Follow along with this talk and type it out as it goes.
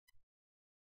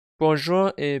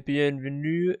Bonjour et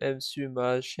bienvenue sur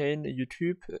ma chaîne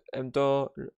YouTube.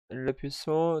 Dans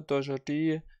l'épisode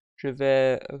d'aujourd'hui, je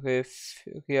vais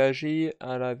réagir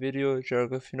à la vidéo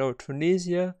Géographie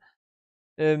Tunisia.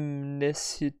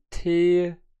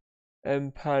 N'hésitez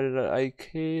pas à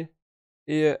liker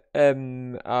et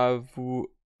à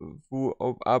vous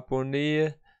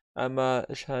abonner à ma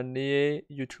chaîne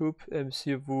YouTube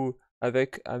si vous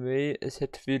avez aimé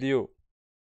cette vidéo.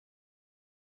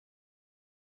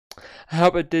 I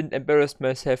hope I didn't embarrass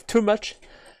myself too much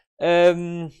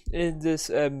in this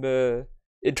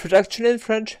introduction in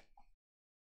French.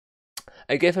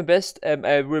 I gave my best.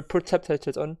 I will put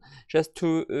subtitles on just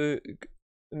to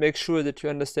make sure that you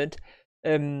understand.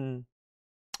 I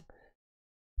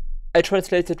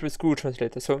translated with Google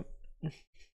Translator, so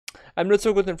I'm not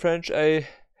so good in French. I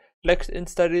lacked in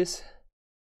studies.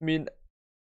 I mean,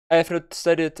 I have not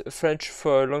studied French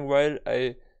for a long while.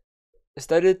 I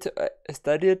studied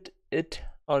it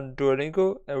on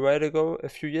Duolingo a while ago, a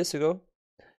few years ago.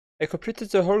 I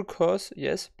completed the whole course,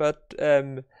 yes, but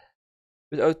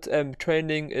without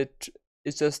training, it's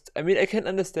just. I mean, I can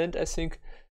understand. I think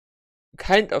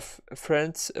kind of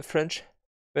French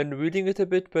when reading it a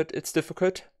bit, but it's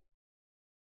difficult.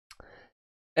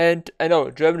 And I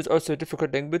know German is also a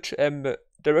difficult language.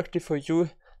 Directly for you,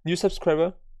 new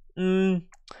subscriber. German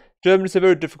is a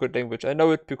very difficult language. I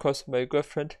know it because my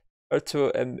girlfriend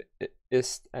also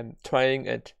is trying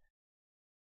and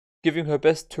giving her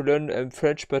best to learn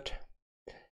French, but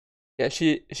yeah,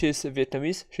 she is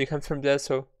Vietnamese. She comes from there,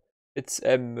 so it's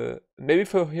maybe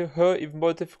for her even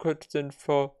more difficult than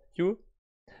for you.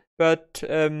 But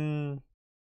yeah,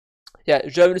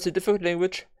 German is a difficult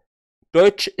language.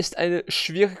 Deutsch ist eine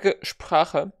schwierige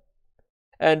Sprache.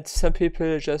 And some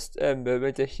people just when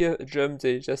they hear German,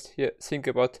 they just think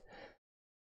about,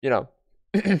 you know.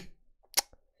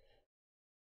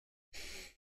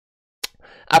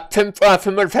 Ab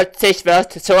 5:45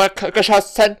 wird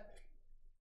zurückgeschossen.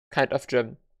 Kind of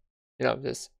German. You know,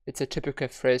 it's a typical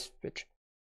phrase which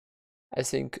I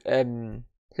think Hitler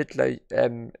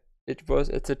it was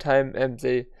at the time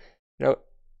they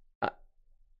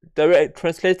direct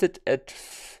translated at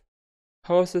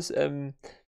houses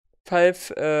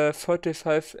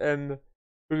 5:45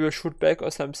 we will shoot back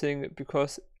or something,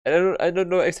 because I don't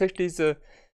know exactly the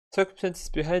circumstances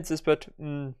behind this, but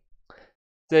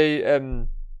they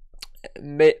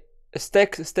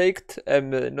staked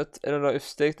not, I don't know if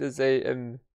staked, they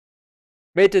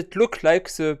made it look like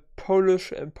the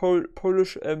Polish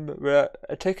were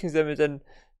attacking them and then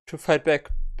to fight back.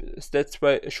 That's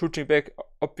why shooting back,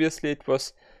 obviously it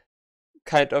was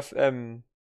kind of done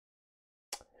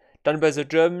by the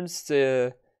Germans.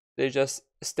 They just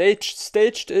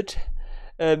staged it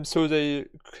so they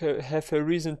have a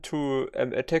reason to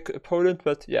attack Poland.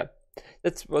 But yeah,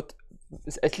 that's what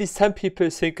at least some people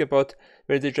think about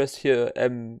when they just hear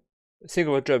think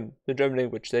about the German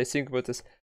language. They think about this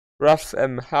rough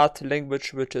hard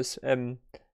language, which is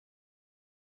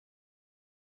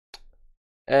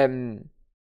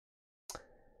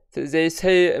they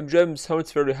say German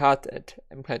sounds very hard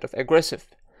and kind of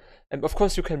aggressive. And of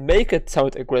course you can make it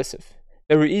sound aggressive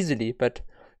very easily, but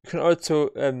you can also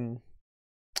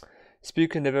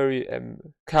speak in a very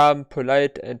calm,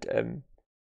 polite and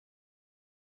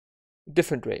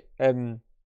different way.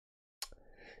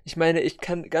 Ich meine, ich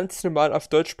kann ganz normal auf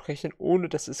Deutsch sprechen, ohne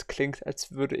dass es klingt,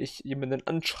 als würde ich jemanden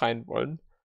anschreien wollen.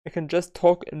 I can just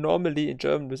talk normally in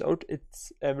German without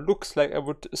it looks like I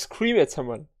would scream at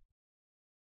someone.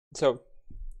 So,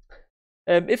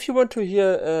 if you want to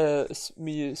hear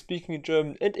me speaking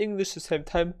German and English at the same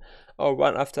time, or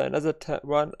one after another time,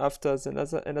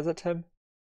 another time,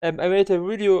 I made a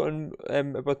video on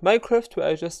about Minecraft where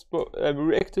I just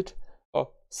reacted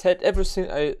or said everything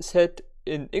I said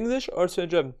in English, also in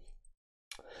German.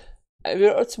 I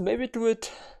will also maybe do it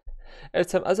at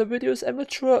some other videos. I'm not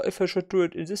sure if I should do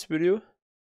it in this video.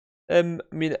 I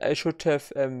mean, I should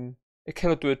have. I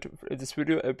cannot do it in this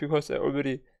video because I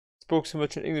already spoke so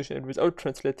much in English and without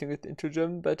translating it into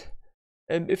German. But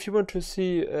if you want to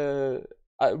see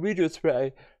videos where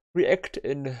I react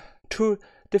in two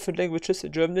different languages,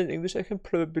 German and English, I can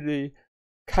probably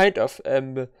kind of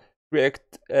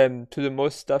react to the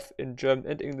most stuff in German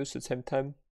and English at the same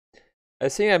time. I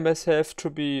think I myself to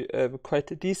be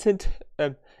quite decent,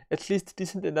 at least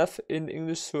decent enough in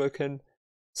English so I can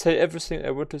say everything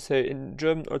I want to say in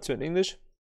German, also in English,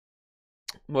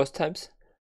 most times.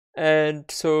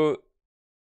 And so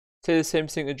say the same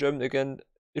thing in German again,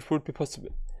 it would be possible.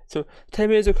 So tell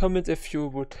me in the comments if you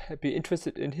would be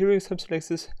interested in hearing something like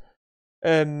this.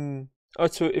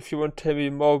 Also, if you want to tell me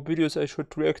more videos I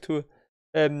should react to,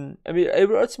 I mean, I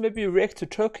will also maybe react to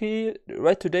Turkey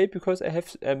right today because I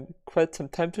have quite some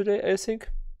time today, I think.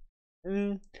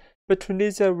 But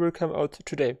Tunisia will come out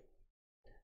today.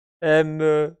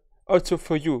 Also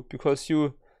for you, because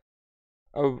you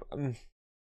are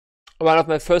one of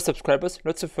my first subscribers.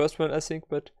 Not the first one, I think,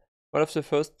 but one of the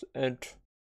first, and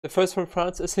the first from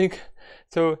France, I think.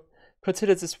 So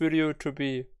consider this video to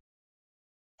be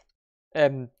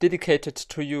dedicated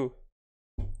to you.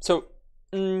 So,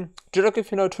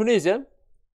 geography now, Tunisia.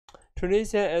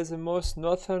 Tunisia is the most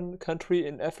northern country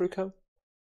in Africa.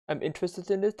 I'm interested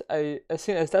in it. I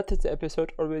think I started the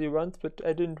episode already once, but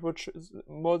I didn't watch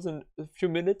more than a few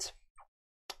minutes.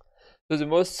 So the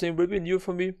most thing will be new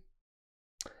for me.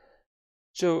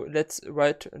 So let's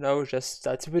right now just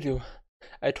start the video.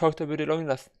 I talked already long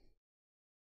enough.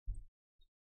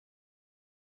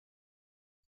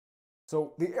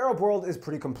 So the Arab world is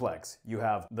pretty complex. You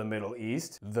have the Middle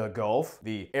East, the Gulf,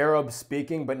 the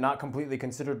Arab-speaking but not completely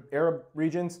considered Arab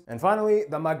regions, and finally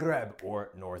the Maghreb,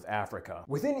 or North Africa.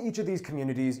 Within each of these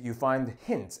communities, you find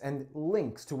hints and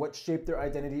links to what shaped their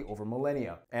identity over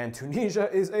millennia. And Tunisia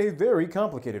is a very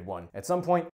complicated one. At some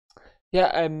point...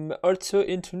 Yeah, I'm also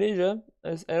in Tunisia,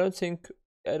 as I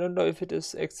don't know if it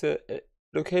is the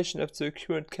location of the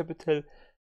current capital,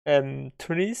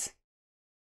 Tunis.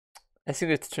 I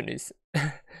think it's Tunis.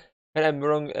 And I'm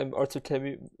wrong, also tell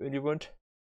me when you want.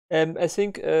 I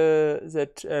think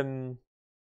that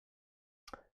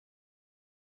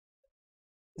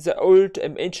the old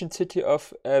ancient city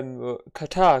of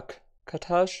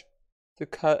Carthage,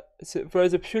 where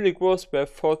the Punic Wars were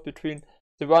fought between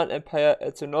the one empire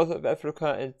at the north of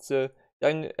Africa and the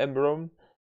young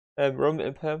Roman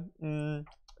Empire.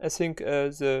 I think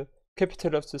the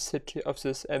capital of the city of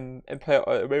this empire,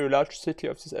 or a very large city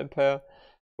of this empire,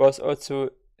 was also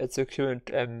at the current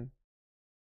in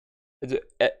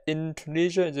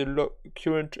Tunisia, in the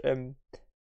current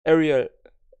area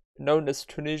known as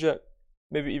Tunisia,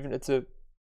 maybe even at the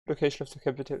location of the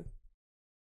capital.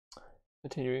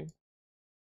 Continuing.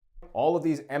 All of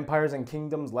these empires and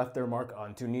kingdoms left their mark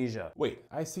on Tunisia. Wait,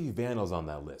 I see Vandals on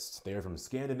that list. They're from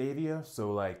Scandinavia,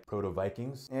 so like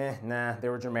proto-Vikings? Nah, they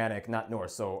were Germanic, not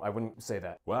Norse, so I wouldn't say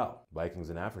that. Wow,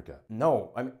 Vikings in Africa.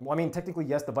 No, I mean, technically,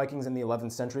 yes, the Vikings in the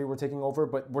 11th century were taking over,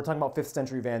 but we're talking about 5th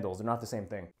century Vandals. They're not the same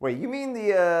thing. Wait, you mean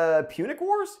the Punic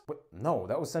Wars? But no,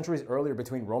 that was centuries earlier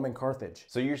between Rome and Carthage.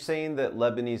 So you're saying that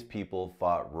Lebanese people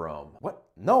fought Rome? What?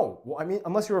 No, well, I mean,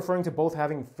 unless you're referring to both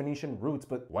having Phoenician roots,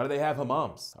 but... Why do they have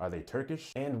hammams? Are they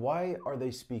Turkish? And why are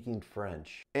they speaking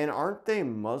French? And aren't they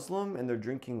Muslim and they're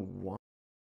drinking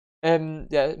wine?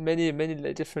 Yeah, many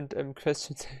different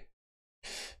questions.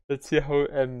 Let's see how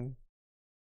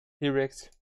he reacts.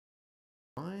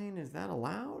 Wine, is that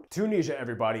allowed? Tunisia,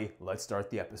 everybody. Let's start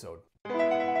the episode.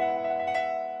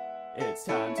 It's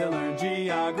time to learn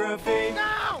geography.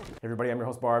 Hey everybody, I'm your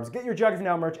host Barbs. Get your Geography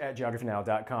Now merch at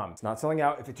geographynow.com. It's not selling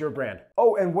out if it's your brand.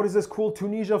 Oh, and what is this cool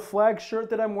Tunisia flag shirt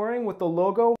that I'm wearing with the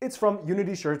logo? It's from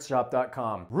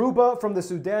unityshirt.shop.com. Ruba from the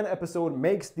Sudan episode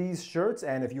makes these shirts,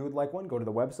 and if you would like one, go to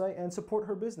the website and support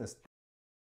her business.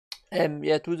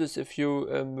 Yeah, do this if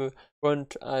you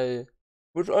want. I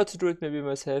would also do it maybe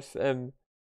myself.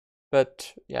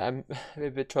 But yeah, I'm a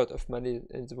bit short of money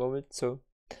in the moment, so.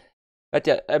 But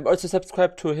yeah, I'm also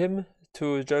subscribed to him,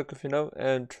 to Geography Now,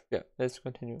 and yeah, let's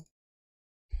continue.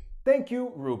 Thank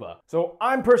you, Ruba. So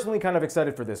I'm personally kind of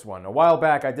excited for this one. A while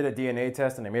back, I did a DNA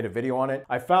test and I made a video on it.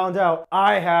 I found out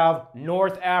I have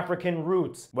North African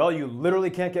roots. Well, you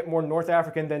literally can't get more North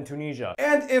African than Tunisia.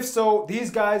 And if so, these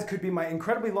guys could be my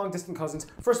incredibly long distant cousins.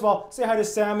 First of all, say hi to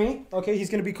Sammy. Okay, he's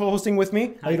gonna be co-hosting with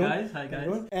me. Hi guys, hi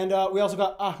guys. And we also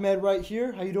got Ahmed right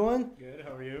here. How you doing? Good,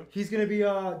 how are you? He's gonna be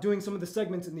doing some of the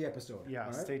segments in the episode. Yeah,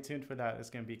 right? Stay tuned for that.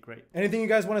 It's gonna be great. Anything you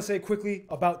guys want to say quickly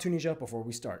about Tunisia before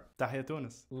we start? Tahia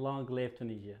Tunis. Long live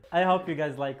Tunisia. I hope you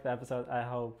guys like the episode. I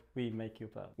hope we make you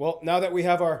proud. Well, now that we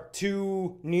have our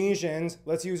Tunisians,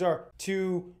 let's use our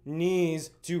two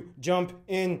knees to jump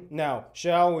in now,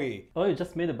 shall we? Oh, you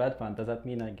just made a bad pun. Does that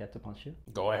mean I get to punch you?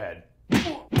 Go ahead.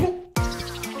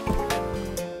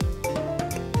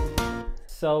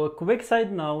 So, a quick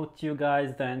side note, you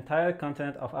guys, the entire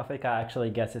continent of Africa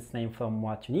actually gets its name from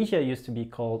what Tunisia used to be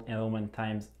called in Roman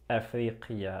times,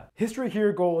 Africa. History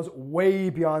here goes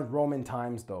way beyond Roman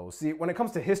times though. See, when it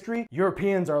comes to history,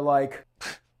 Europeans are like,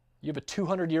 You have a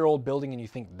 200-year-old building and you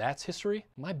think that's history?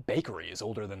 My bakery is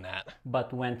older than that.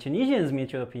 But when Tunisians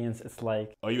meet Europeans, it's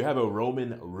like, Oh, you have a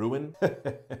Roman ruin?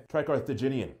 Try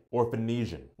Carthaginian or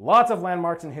Phoenician. Lots of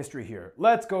landmarks in history here.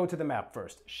 Let's go to the map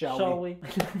first, shall we?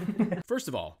 First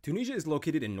of all, Tunisia is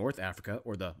located in North Africa,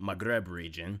 or the Maghreb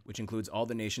region, which includes all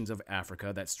the nations of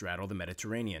Africa that straddle the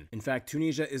Mediterranean. In fact,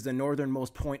 Tunisia is the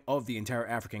northernmost point of the entire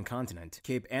African continent.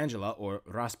 Cape Angela, or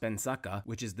Ras Pensaka,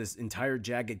 which is this entire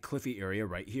jagged cliffy area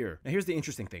right here. Now here's the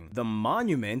interesting thing. The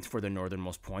monument for the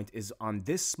northernmost point is on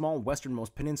this small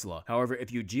westernmost peninsula. However,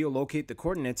 if you geolocate the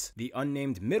coordinates, the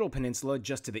unnamed middle peninsula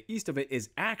just to the east of it is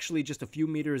actually just a few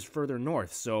meters further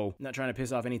north. So, not trying to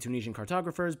piss off any Tunisian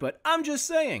cartographers, but I'm just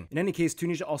saying. In any case,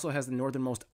 Tunisia also has the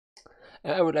northernmost.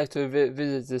 I would like to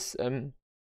visit this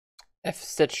F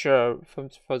statue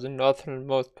for the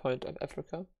northernmost point of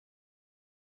Africa,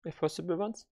 if possible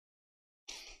once.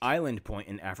 Island point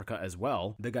in Africa as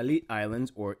well, the Galit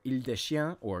Islands, or Île des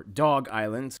Chiens, or Dog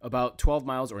Islands, about 12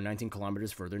 miles or 19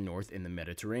 kilometers further north in the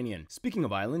Mediterranean. Speaking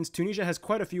of islands, Tunisia has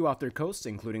quite a few off their coasts,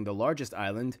 including the largest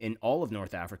island in all of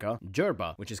North Africa,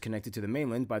 Djerba, which is connected to the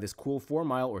mainland by this cool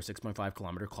 4-mile or 6.5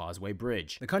 kilometer causeway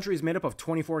bridge. The country is made up of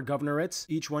 24 governorates,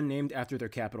 each one named after their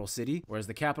capital city, whereas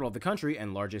the capital of the country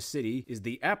and largest city is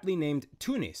the aptly named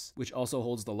Tunis, which also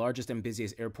holds the largest and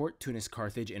busiest airport, Tunis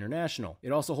Carthage International.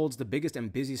 It also holds the biggest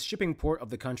and busiest shipping port of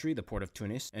the country, the port of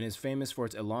Tunis, and is famous for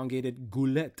its elongated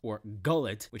gullet or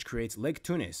gullet, which creates Lake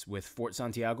Tunis, with Fort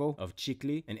Santiago of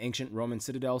Chicli, an ancient Roman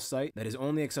citadel site that is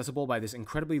only accessible by this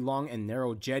incredibly long and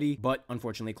narrow jetty, but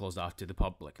unfortunately closed off to the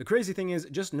public. The crazy thing is,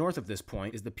 just north of this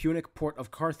point is the Punic port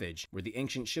of Carthage, where the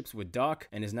ancient ships would dock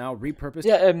and is now repurposed.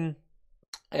 Yeah,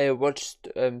 I watched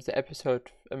the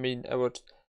episode. I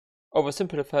watched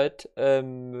oversimplified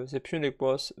the Punic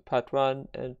Wars part 1,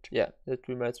 and yeah, that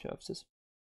reminds me of this.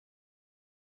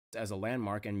 As a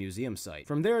landmark and museum site.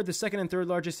 From there, the second and third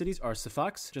largest cities are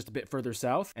Sfax, just a bit further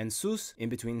south, and Sousse, in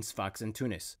between Sfax and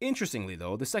Tunis. Interestingly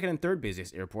though, the second and third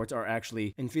busiest airports are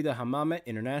actually Enfida Hammamet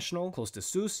International, close to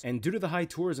Sousse, and due to the high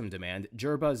tourism demand,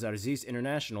 Djerba Zarzis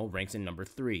International ranks in number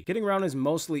 3. Getting around is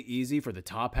mostly easy for the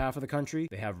top half of the country.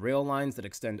 They have rail lines that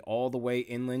extend all the way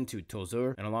inland to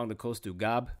Tozeur and along the coast to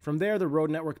Gab. From there, the road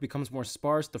network becomes more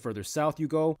sparse the further south you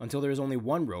go, until there is only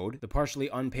one road, the partially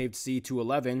unpaved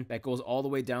C211, that goes all the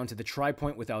way down to the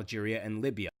tri-point with Algeria and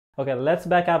Libya. Okay, let's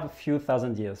back up a few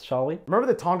thousand years, shall we? Remember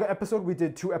the Tonga episode we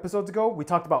did 2 episodes ago? We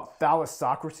talked about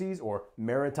thalassocracies, or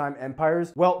maritime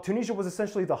empires. Well, Tunisia was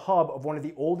essentially the hub of one of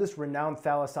the oldest renowned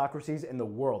thalassocracies in the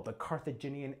world, the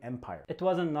Carthaginian Empire. It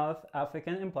was a North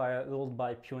African empire ruled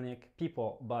by Punic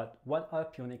people, but what are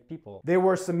Punic people? They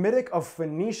were Semitic of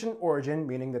Phoenician origin,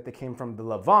 meaning that they came from the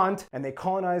Levant, and they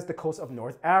colonized the coast of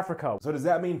North Africa. So does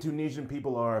that mean Tunisian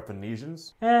people are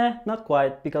Phoenicians? Not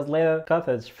quite, because later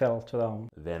Carthage fell to Rome.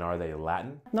 Then are they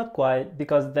Latin? Not quite,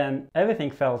 because then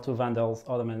everything fell to Vandals,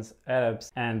 Ottomans,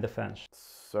 Arabs, and the French.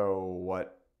 So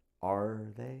what are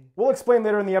they? We'll explain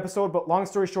later in the episode, but long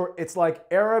story short, it's like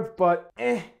Arab, but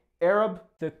Arab.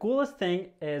 The coolest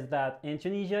thing is that in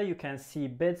Tunisia you can see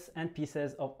bits and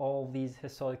pieces of all these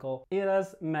historical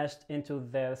eras meshed into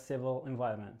their civil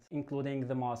environment, including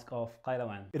the Mosque of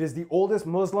Qayrawan. It is the oldest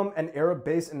Muslim and Arab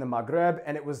base in the Maghreb,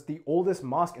 and it was the oldest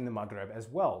mosque in the Maghreb as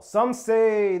well. Some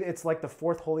say it's like the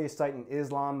 4th holiest site in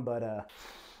Islam, but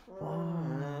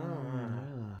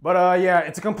yeah,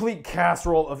 it's a complete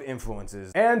casserole of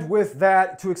influences. And with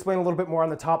that, to explain a little bit more on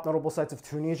the top notable sites of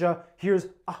Tunisia, here's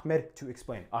Ahmed to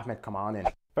explain. Ahmed, come on in.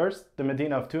 First, the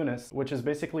Medina of Tunis, which is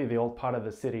basically the old part of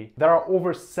the city. There are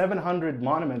over 700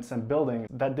 monuments and buildings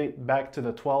that date back to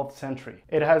the 12th century.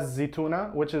 It has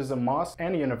Zitouna, which is a mosque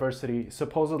and a university,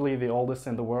 supposedly the oldest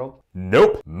in the world.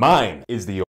 Nope, mine is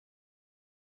the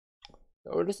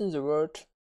oldest in the world.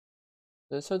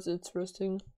 That sounds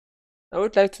interesting. I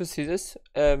would like to see this.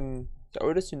 The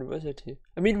oldest university.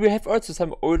 We have also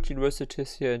some old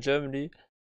universities here in Germany.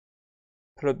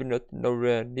 Probably not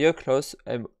nowhere near close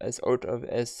as old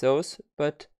as those,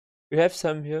 but we have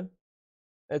some here.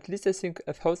 At least I think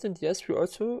 1,000 years we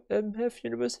also have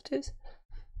universities,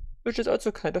 which is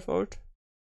also kind of old.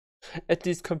 At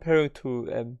least comparing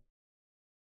to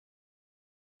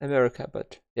America,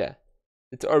 but yeah,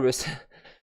 it's always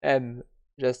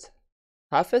just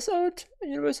half as old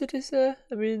universities there.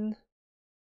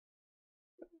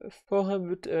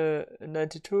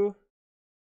 492.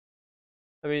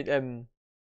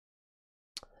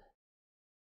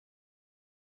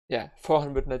 Yeah,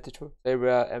 492. They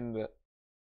were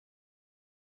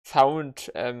found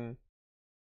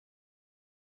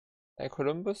by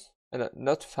Columbus.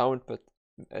 Not found, but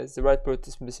the right word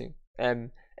is missing.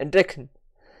 Entdecken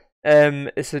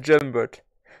is a German word.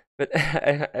 But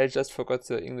I just forgot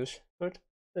the English word.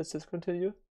 Let's just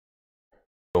continue.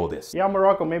 Oldest. Yeah,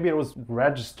 Morocco, maybe it was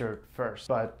registered first,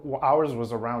 but ours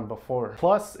was around before.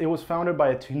 Plus, it was founded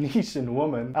by a Tunisian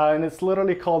woman, and it's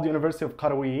literally called University of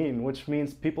Qarawiyyin, which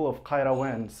means people of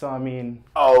Qayrawan. So, I mean...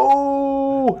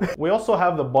 Oh! We also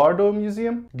have the Bardo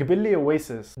Museum, Gibili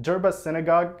Oasis, Jerba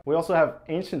Synagogue. We also have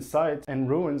ancient sites and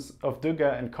ruins of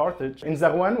Duga and Carthage. In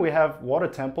Zarwan, we have Water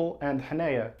Temple and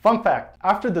Hanaya. Fun fact,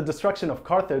 after the destruction of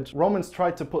Carthage, Romans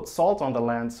tried to put salt on the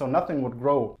land so nothing would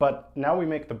grow. But now we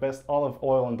make the best olive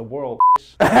oil in the world.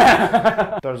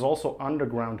 There's also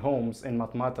underground homes in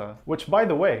Matmata, which, by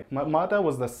the way, Matmata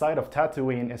was the site of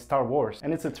Tatooine in Star Wars,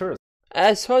 and it's a tourist.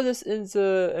 I saw this in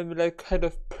the like kind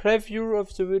of preview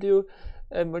of the video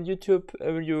on YouTube.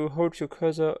 When you hold your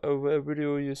cursor over a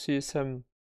video, you see some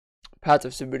parts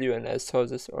of the video, and I saw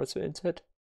this also inside.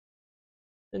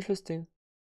 Interesting.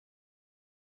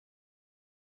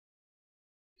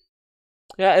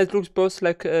 Yeah, it looks both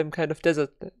like kind of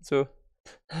desert, so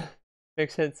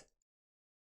makes sense.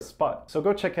 Spot. So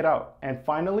go check it out. And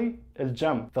finally, El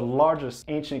Jam, the largest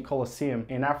ancient Colosseum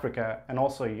in Africa and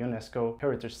also a UNESCO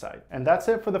heritage site. And that's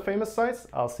it for the famous sites.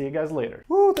 I'll see you guys later.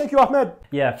 Woo, thank you, Ahmed.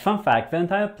 Yeah, fun fact, the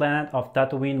entire planet of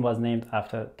Tatooine was named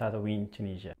after Tatooine,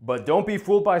 Tunisia. But don't be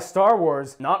fooled by Star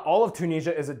Wars. Not all of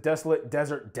Tunisia is a desolate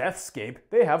desert deathscape.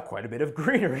 They have quite a bit of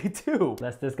greenery too.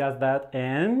 Let's discuss that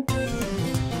in...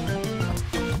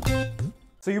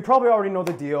 So you probably already know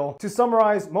the deal. To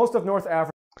summarize, most of North Africa.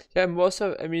 Yeah, most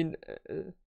of, I mean,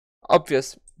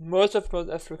 obvious. Most of North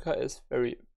Africa is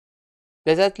very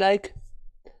desert-like,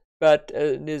 but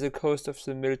near the coast of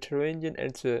the Mediterranean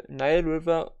and the Nile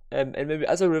River, and maybe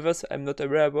other rivers I'm not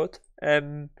aware about,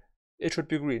 it should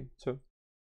be green. So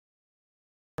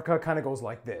Africa kind of goes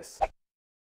like this.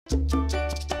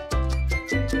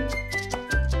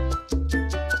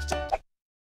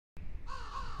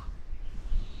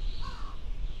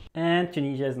 And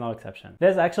Tunisia is no exception.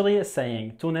 There's actually a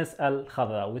saying, Tunis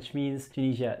al-Khadra, which means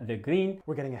Tunisia the green.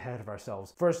 We're getting ahead of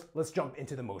ourselves. First, let's jump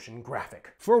into the motion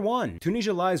graphic. For one,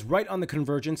 Tunisia lies right on the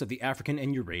convergence of the African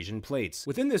and Eurasian plates.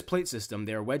 Within this plate system,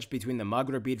 they are wedged between the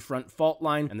Maghrebid Front Fault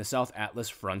Line and the South Atlas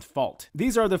Front Fault.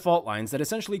 These are the fault lines that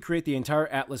essentially create the entire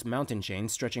Atlas mountain chain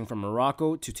stretching from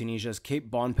Morocco to Tunisia's Cape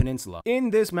Bon Peninsula. In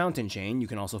this mountain chain, you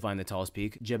can also find the tallest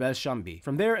peak, Jebel Shambi.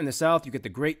 From there in the south, you get the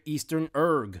Great Eastern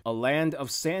Erg, a land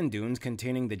of sand dunes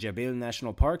containing the Jebel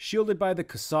National Park, shielded by the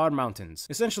Qasar Mountains.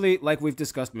 Essentially, like we've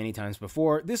discussed many times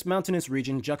before, this mountainous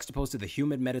region juxtaposed to the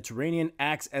humid Mediterranean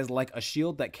acts as like a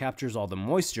shield that captures all the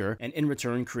moisture, and in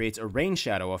return creates a rain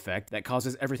shadow effect that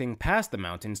causes everything past the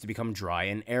mountains to become dry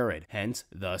and arid, hence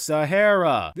the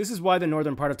Sahara. This is why the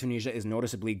northern part of Tunisia is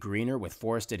noticeably greener with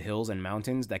forested hills and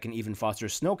mountains that can even foster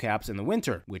snow caps in the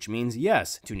winter, which means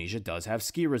yes, Tunisia does have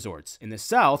ski resorts. In the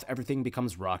south, everything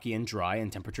becomes rocky and dry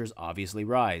and temperatures obviously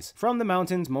rise. From the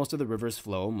mountains, most of the rivers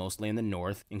flow, mostly in the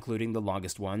north, including the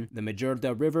longest one, the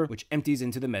Majorda River, which empties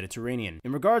into the Mediterranean.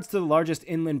 In regards to the largest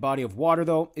inland body of water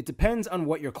though, it depends on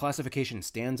what your classification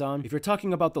stands on. If you're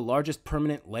talking about the largest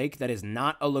permanent lake that is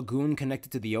not a lagoon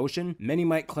connected to the ocean, many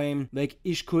might claim Lake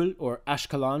Ishkul or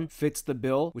Ashkelon fits the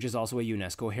bill, which is also a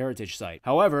UNESCO heritage site.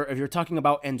 However, if you're talking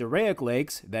about endorheic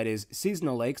lakes, that is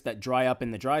seasonal lakes that dry up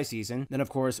in the dry season, then of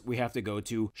course we have to go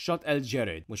to Chott el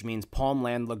Djerid, which means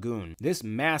Palmland Lagoon. This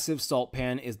massive salt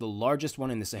pan is the largest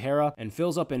one in the Sahara and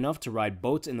fills up enough to ride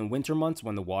boats in the winter months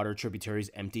when the water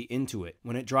tributaries empty into it.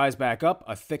 When it dries back up,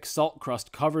 a thick salt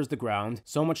crust covers the ground,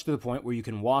 so much to the point where you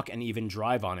can walk and even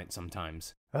drive on it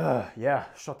sometimes. Yeah,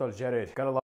 Chott el Djerid.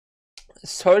 Gotta love.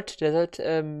 Salt desert.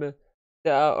 There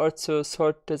are also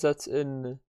salt deserts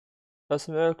in South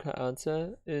America, aren't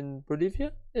there? In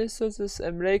Bolivia is so this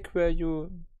lake where you,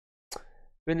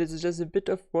 when it's just a bit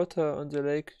of water on the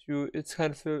lake, it's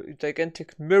kind of a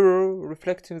gigantic mirror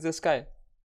reflecting the sky.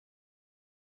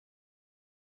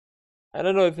 I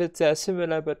don't know if it's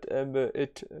similar, but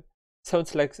it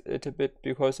sounds like it a bit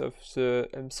because of the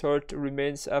salt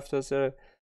remains after the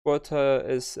water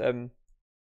is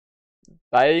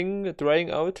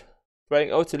drying out.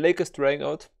 The lake is drying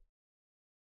out.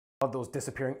 Of those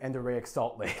disappearing endorheic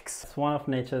salt lakes. It's one of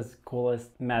nature's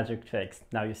coolest magic tricks.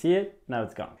 Now you see it, now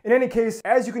it's gone. In any case,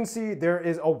 as you can see, there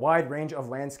is a wide range of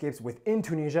landscapes within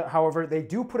Tunisia. However, they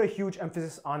do put a huge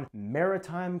emphasis on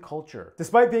maritime culture.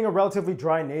 Despite being a relatively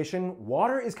dry nation,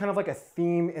 water is kind of like a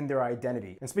theme in their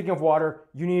identity. And speaking of water,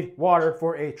 you need water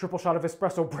for a triple shot of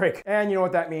espresso break. And you know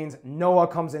what that means? Noah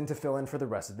comes in to fill in for the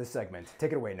rest of this segment.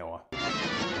 Take it away, Noah.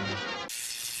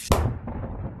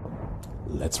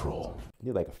 Let's roll. You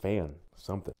need like a fan.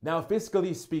 something. Now,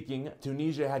 fiscally speaking,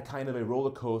 Tunisia had kind of a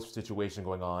roller coaster situation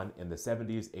going on in the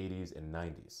 70s, 80s, and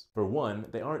 90s. For one,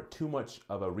 they aren't too much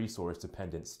of a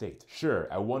resource-dependent state. Sure,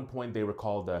 at one point they were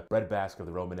called the breadbasket of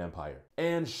the Roman Empire.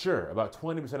 And sure, about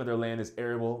 20% of their land is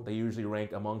arable. They usually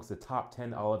rank amongst the top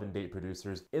 10 olive and date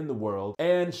producers in the world.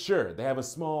 And sure, they have a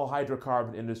small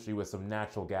hydrocarbon industry with some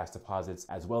natural gas deposits,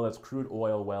 as well as crude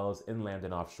oil wells inland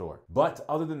and offshore. But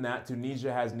other than that,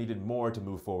 Tunisia has needed more to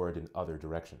move forward in other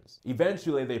directions.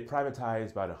 Eventually, they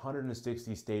privatized about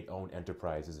 160 state-owned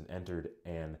enterprises and entered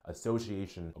an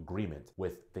association agreement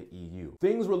with the EU.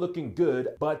 Things were looking good,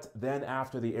 but then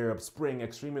after the Arab Spring,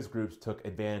 extremist groups took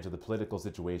advantage of the political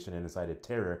situation and incited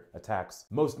terror attacks,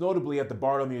 most notably at the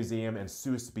Bardo Museum and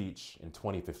Sousse Beach in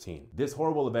 2015. This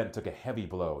horrible event took a heavy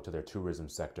blow to their tourism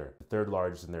sector, the third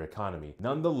largest in their economy.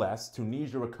 Nonetheless,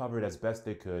 Tunisia recovered as best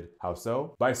they could. How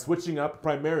so? By switching up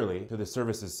primarily to the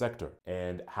services sector.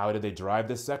 And how did they drive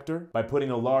this sector? By putting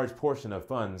a large portion of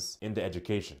funds into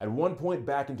education. At one point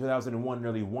back in 2001,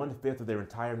 nearly 1/5 of their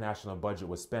entire national budget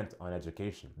was spent on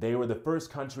education. They were the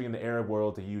first country in the Arab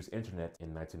world to use internet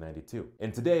in 1992.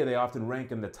 And today they often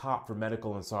rank in the top for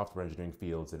medical and software engineering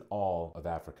fields in all of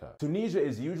Africa. Tunisia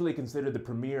is usually considered the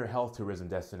premier health tourism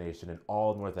destination in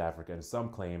all of North Africa, and some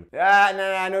claim, No,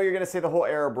 I know you're gonna say the whole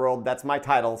Arab world. That's my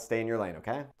title. Stay in your lane,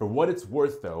 okay? for what it's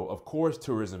worth though, of course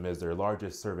tourism is their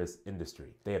largest service industry.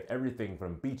 They have everything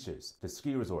from beaches to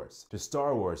ski resorts to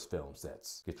Star Wars film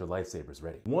sets. Get your lightsabers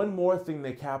ready. One more thing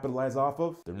they capitalize off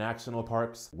of, their national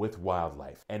parks with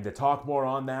wildlife. And to talk more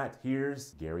on that,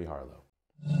 here's Gary Harlow.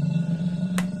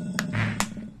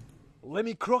 Let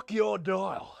me crock your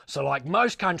dial. So like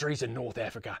most countries in North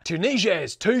Africa, Tunisia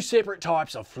has two separate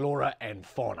types of flora and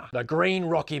fauna. The green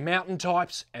rocky mountain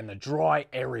types and the dry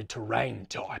arid terrain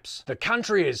types. The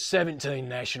country has 17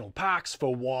 national parks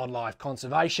for wildlife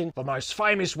conservation, the most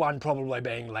famous one probably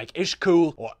being Lake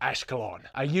Ishkul or Ashkelon,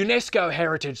 a UNESCO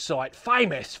heritage site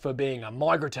famous for being a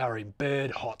migratory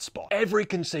bird hotspot. Every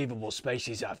conceivable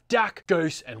species of duck,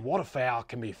 goose and waterfowl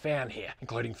can be found here,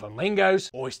 including flamingos,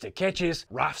 oyster catchers,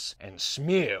 ruffs and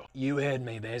smew. You heard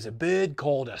me, there's a bird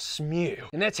called a smew.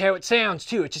 And that's how it sounds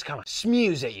too, it just kind of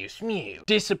smews at you, smew.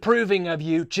 Disapproving of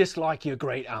you just like your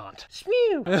great aunt.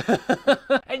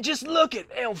 Smew! And just look at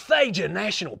El Thaja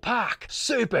National Park.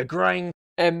 Super green.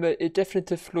 It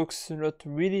definitely looks not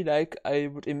really like I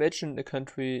would imagine a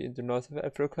country in the north of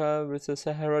Africa with the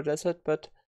Sahara Desert, but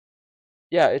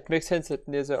yeah, it makes sense that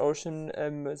near the ocean,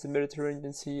 the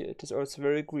Mediterranean Sea, it is also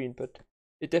very green, but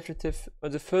it definitely, on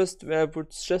the first, when I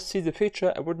would just see the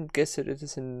picture, I wouldn't guess it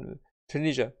is in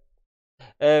Tunisia.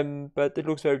 But it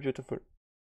looks very beautiful.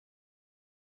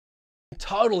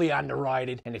 Totally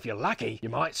underrated, and if you're lucky, you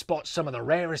might spot some of the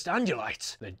rarest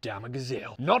ungulates, the Dama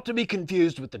gazelle. Not to be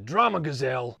confused with the drama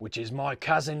gazelle, which is my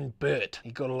cousin Bert.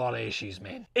 He got a lot of issues,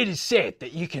 man. It is said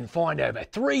that you can find over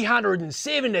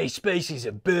 370 species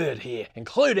of bird here,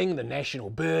 including the national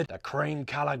bird, the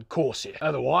cream-coloured corsair.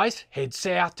 Otherwise, head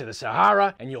south to the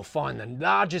Sahara and you'll find the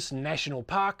largest national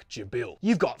park, Jabil.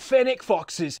 You've got fennec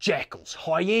foxes, jackals,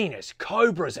 hyenas,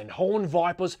 cobras and horned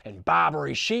vipers, and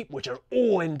Barbary sheep, which are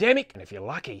all endemic, and if you're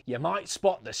lucky, you might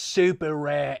spot the super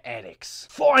rare addax.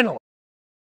 Finally,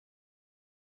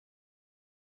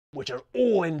 which are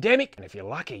all endemic, and if you're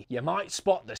lucky, you might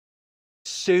spot the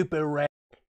super rare.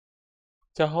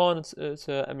 The horn,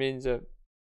 the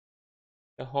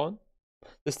horn?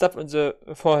 The stuff on the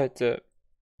forehead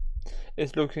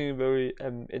is looking very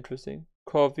interesting.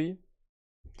 Corvi.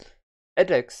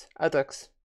 Addax. Addax.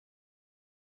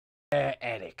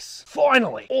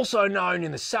 Finally, also known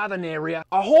in the southern area,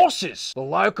 are horses. The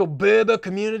local Berber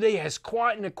community has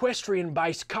quite an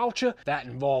equestrian-based culture that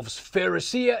involves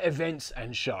Ferracia events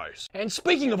and shows. And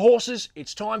speaking of horses,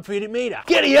 it's time for you to meet up.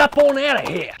 Giddy up on out of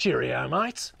here. Cheerio,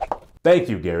 mates. Thank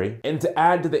you, Gary. And to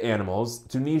add to the animals,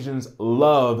 Tunisians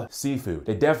love seafood.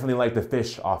 They definitely like the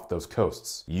fish off those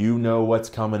coasts. You know what's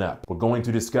coming up. We're going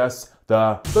to discuss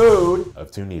the food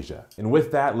of Tunisia. And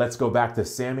with that, let's go back to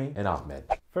Sammy and Ahmed.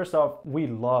 First off, we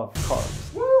love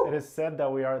carbs. It is said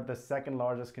that we are the second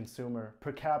largest consumer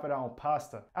per capita on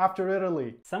pasta, after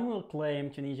Italy. Some will claim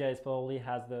Tunisia probably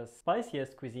has the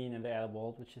spiciest cuisine in the Arab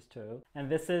world, which is true. And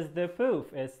this is the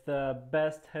proof. It's the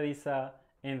best harissa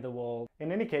in the world.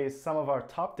 In any case, some of our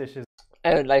top dishes.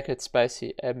 I don't like it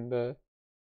spicy.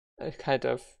 Kind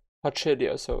of hot chili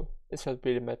or so. It's not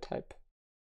really my type.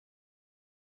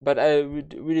 But I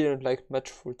really don't like much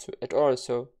food at all,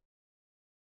 so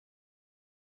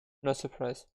no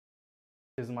surprise.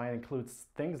 Might include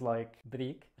things like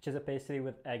Brick, which is a pastry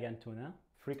with egg and tuna.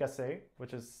 Fricassee,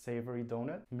 which is savory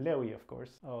donut. Mlewi, of course.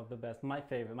 Oh, the best. My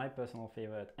favorite, my personal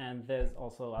favorite. And there's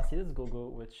also Asid's Gogo,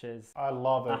 which is I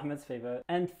love it. Ahmed's favorite.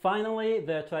 And finally,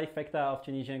 the trifecta of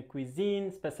Tunisian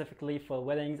cuisine, specifically for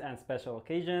weddings and special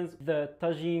occasions, the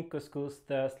tagine, couscous,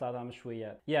 the slada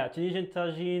mshouiyat. Yeah, Tunisian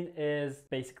tagine is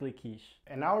basically quiche.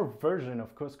 And our version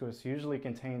of couscous usually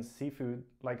contains seafood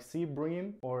like sea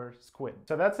bream or squid.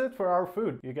 So that's it for our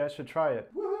food. You guys should try it.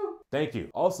 Thank you.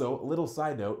 Also, a little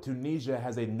side note, Tunisia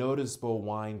has a noticeable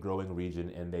wine growing region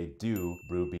and they do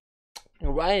brew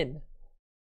beer. Wine.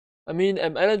 I mean, I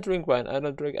don't drink wine. I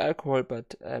don't drink alcohol,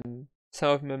 but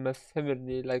some of my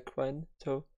family like wine,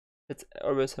 so it's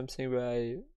always something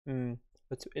where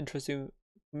that's interesting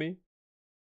for me.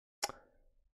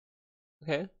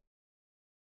 Okay.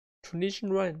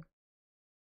 Tunisian wine.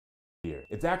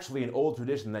 It's actually an old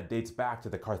tradition that dates back to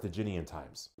the Carthaginian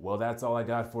times. Well, that's all I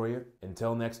got for you.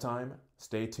 Until next time,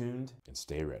 stay tuned and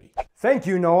stay ready. Thank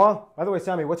you, Noah. By the way,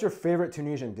 Sami, what's your favorite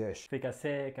Tunisian dish?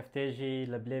 Fricassee, kafteji,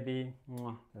 leblebi.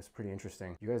 That's pretty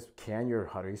interesting. You guys can your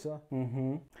harissa?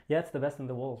 Yeah, it's the best in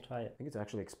the world. Try it. I think it's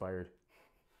actually expired.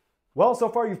 Well, so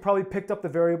far you've probably picked up the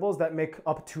variables that make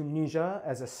up Tunisia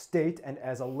as a state and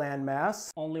as a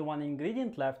landmass. Only one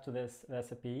ingredient left to this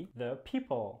recipe, the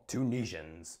people.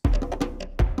 Tunisians.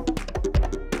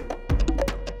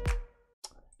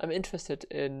 I'm interested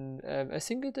in, I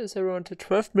think it is around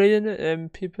 12 million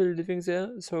people living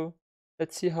there, so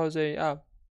let's see how they are.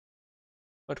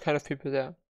 What kind of people they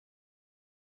are.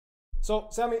 So,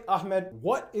 Sami, Ahmed,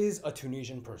 what is a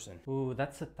Tunisian person? Ooh,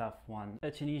 that's a tough one.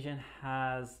 A Tunisian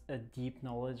has a deep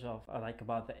knowledge of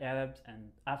about the Arabs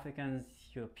and Africans,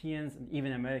 Europeans, and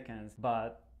even Americans,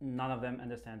 but none of them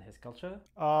understand his culture.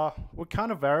 We're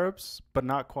kind of Arabs, but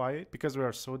not quite, because we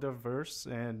are so diverse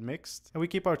and mixed. And we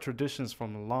keep our traditions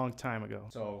from a long time ago.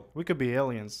 So we could be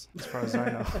aliens, as far as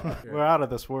I know. We're out of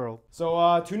this world.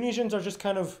 So Tunisians are just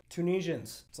kind of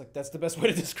Tunisians. It's like, that's the best way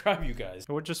to describe you guys.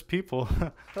 We're just people.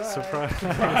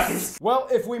 Surprise. Well,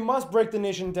 if we must break the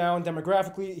nation down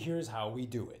demographically, here's how we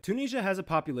do it. Tunisia has a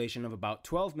population of about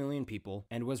 12 million people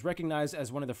and was recognized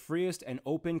as one of the freest and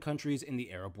open countries in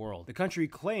the Arab world. The country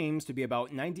claims to be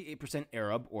about 98%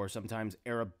 Arab, or sometimes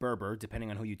Arab Berber, depending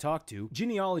on who you talk to.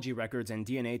 Genealogy records and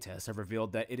DNA tests have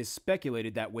revealed that it is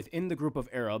speculated that within the group of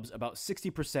Arabs, about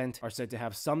 60% are said to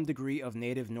have some degree of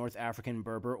native North African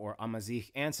Berber or Amazigh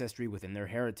ancestry within their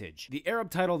heritage. The Arab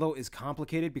title, though, is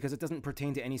complicated because it doesn't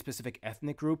pertain to any specific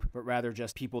ethnic group, but rather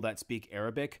just people that speak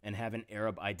Arabic and have an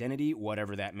Arab identity,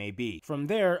 whatever that may be. From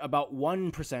there, about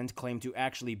 1% claim to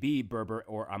actually be Berber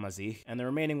or Amazigh, and the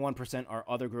remaining 1% are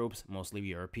other groups, mostly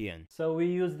European. So we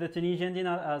use the Tunisian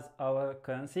dinar as our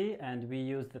currency, and we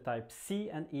use the type C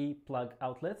and E plug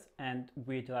outlets, and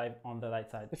we drive on the right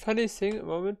side. The funny thing, a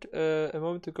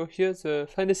moment ago here, the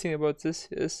funny thing about this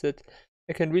is that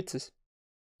I can read this,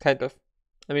 kind of.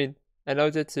 I mean, I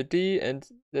know that's a D, and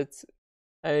that's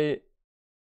at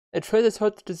first I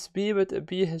thought it's B, but a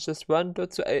B has just one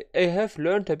dot, so I have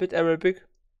learned a bit Arabic.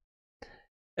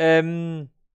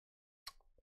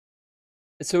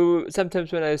 So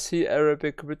sometimes when I see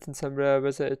Arabic written somewhere,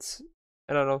 whether it's,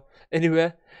 I don't know,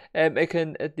 anywhere, I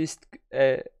can at least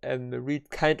read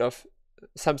kind of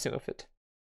something of it.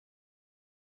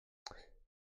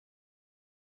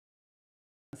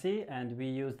 And we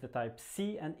use the type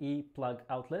C and E plug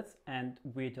outlets, and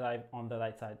we drive on the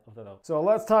right side of the road. So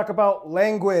let's talk about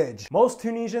language. Most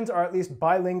Tunisians are at least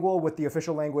bilingual with the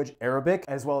official language Arabic,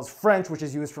 as well as French, which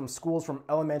is used from schools from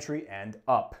elementary and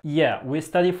up. Yeah, we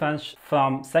study French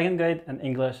from 2nd grade and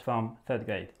English from 3rd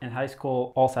grade. In high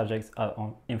school, all subjects are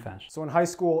in French. So in high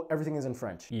school, everything is in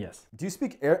French? Yes. Do you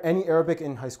speak any Arabic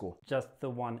in high school? Just the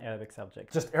one Arabic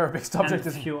subject. Just Arabic subject?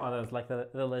 And a few others, like the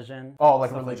religion. Oh,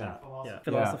 like religion.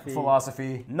 Philosophy.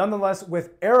 Philosophy. Nonetheless,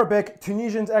 with Arabic,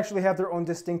 Tunisians actually have their own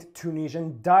distinct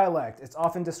Tunisian dialect. It's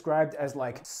often described as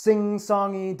like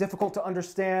sing-songy, difficult to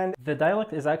understand. The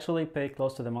dialect is actually pretty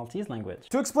close to the Maltese language.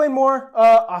 To explain more,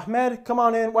 Ahmed, come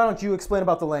on in. Why don't you explain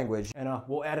about the language? And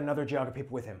we'll add another geography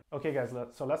with him. Okay guys,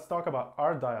 so let's talk about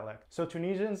our dialect. So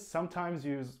Tunisians sometimes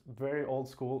use very old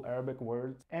school Arabic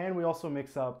words, and we also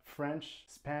mix up French,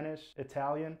 Spanish,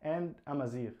 Italian, and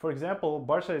Amazigh. For example,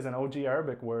 Barsha is an OG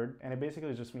Arabic word, and it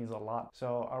basically just means a lot.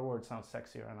 So our word sounds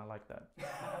sexier, and I like that.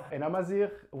 In Amazigh,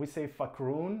 we say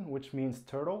fakroun, which means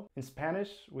turtle. In Spanish,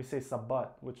 we say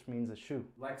sabat, which means a shoe.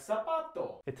 Like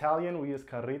zapato. Italian, we use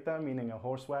carreta, meaning a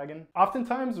horse wagon.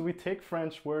 Oftentimes, we take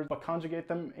French words but conjugate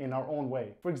them in our own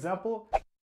way. For example,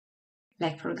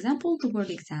 Like for example, the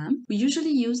word exam, we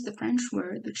usually use the French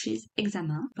word which is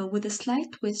examen, but with a slight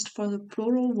twist for the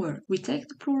plural word. We take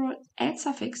the plural et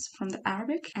suffix from the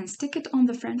Arabic and stick it on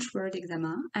the French word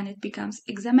examen, and it becomes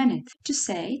examenet. To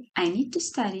say, I need to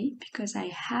study because I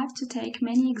have to take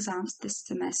many exams this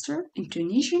semester. In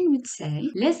Tunisian we'd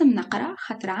say لازم نقرأ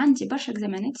خاطر عندي برشا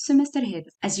examinات السمستر هذا.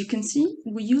 As you can see,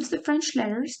 we use the French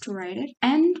letters to write it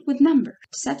and with number.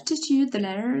 Substitute the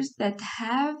letters that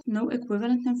have no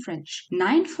equivalent in French.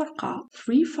 9 for qa,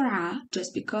 3 for a,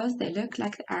 just because they look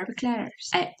like the Arabic letters.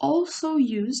 I also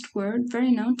used words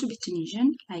very known to be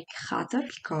Tunisian, like khater,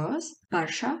 because,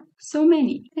 barsha, so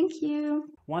many. Thank you.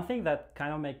 One thing that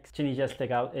kind of makes Tunisia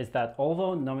stick out is that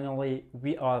although nominally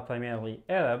we are primarily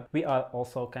Arab, we are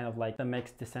also kind of like the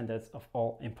mixed descendants of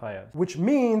all empires. Which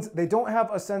means they don't have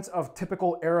a sense of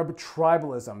typical Arab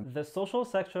tribalism. The social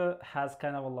sector has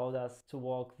kind of allowed us to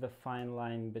walk the fine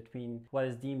line between what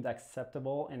is deemed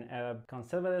acceptable in Arab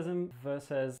conservatism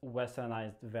versus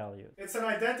westernized values. It's an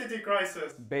identity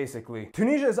crisis. Basically.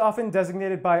 Tunisia is often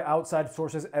designated by outside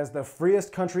sources as the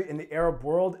freest country in the Arab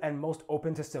world and most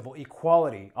open to civil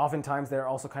equality. Oftentimes, they're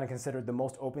also kind of considered the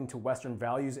most open to Western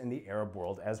values in the Arab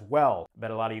world as well. Bet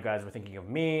a lot of you guys were thinking of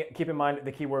me. Keep in mind,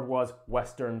 the key word was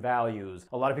Western values.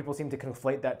 A lot of people seem to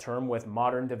conflate that term with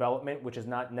modern development, which is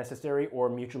not necessary or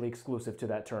mutually exclusive to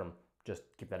that term. Just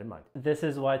keep that in mind. This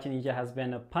is why Tunisia has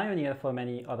been a pioneer for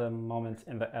many other moments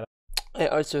in the Arab. I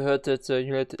also heard that the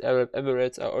United Arab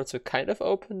Emirates are also kind of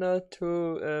opener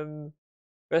to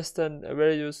Western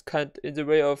values, kind in the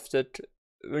way of that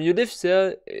when you live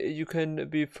there, you can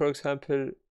be, for example,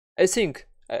 I think,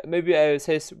 maybe I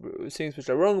say things which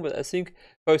are wrong, but I think,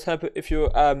 for example, if you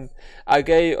are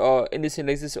gay or anything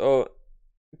like this, or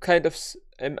kind of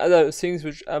other things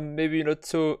which are maybe not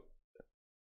so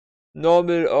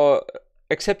normal or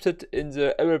accepted in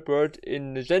the Arab world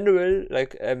in general,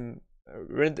 like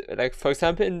for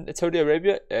example in Saudi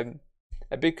Arabia,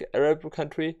 a big Arab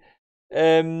country,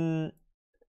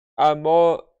 are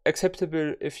more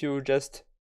acceptable if you just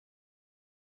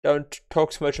don't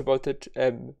talk so much about it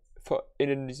in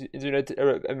the United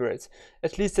Arab Emirates.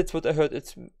 At least that's what I heard.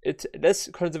 It's less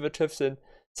conservative than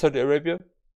Saudi Arabia,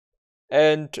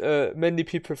 and many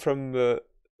people from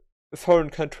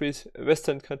foreign countries,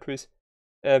 Western countries,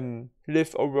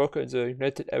 live or work in the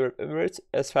United Arab Emirates,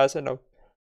 as far as I know.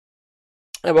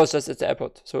 I was just at the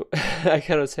airport, so I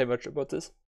cannot say much about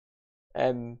this.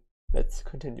 Let's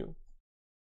continue.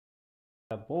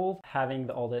 Arab world, having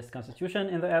the oldest constitution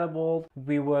in the Arab world.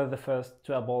 We were the first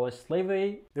to abolish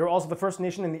slavery. They were also the first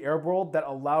nation in the Arab world that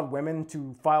allowed women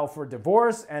to file for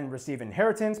divorce and receive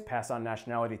inheritance, pass on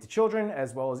nationality to children,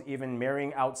 as well as even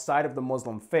marrying outside of the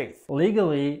Muslim faith.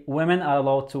 Legally, women are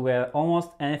allowed to wear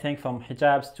almost anything from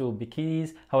hijabs to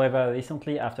bikinis. However,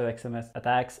 recently, after extremist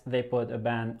attacks, they put a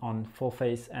ban on full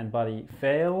face and body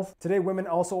veils. Today, women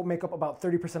also make up about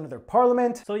 30% of their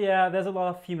parliament. So yeah, there's a lot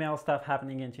of female stuff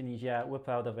happening in Tunisia. We're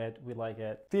proud of it. We like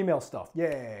it. Female stuff,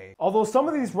 yay. Although some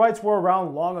of these rights were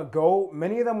around long ago,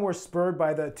 many of them were spurred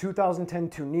by the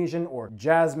 2010 Tunisian or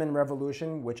Jasmine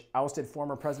Revolution, which ousted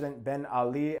former President Ben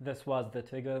Ali. This was the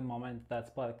trigger moment that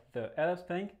sparked the Arab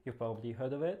Spring. You've probably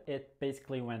heard of it. It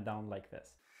basically went down like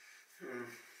this.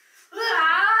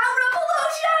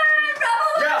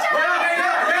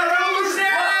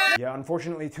 Yeah,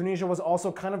 unfortunately, Tunisia was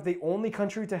also kind of the only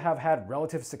country to have had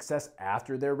relative success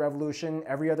after their revolution.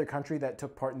 Every other country that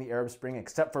took part in the Arab Spring,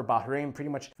 except for Bahrain, pretty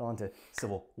much fell into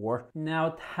civil war. Now,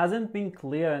 it hasn't been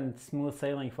clear and smooth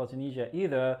sailing for Tunisia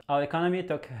either. Our economy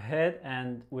took a hit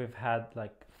and we've had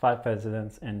like 5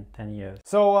 presidents in 10 years.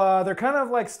 So they're kind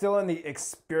of like still in the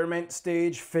experiment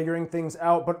stage, figuring things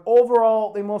out, but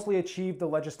overall, they mostly achieved the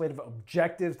legislative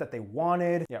objectives that they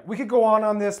wanted. Yeah, we could go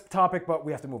on this topic, but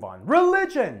we have to move on.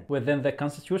 Religion! Within the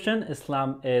constitution,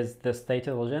 Islam is the state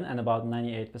religion, and about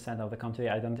 98% of the country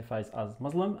identifies as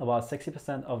Muslim, about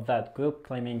 60% of that group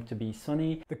claiming to be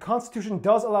Sunni. The constitution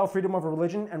does allow freedom of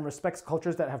religion and respects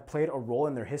cultures that have played a role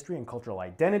in their history and cultural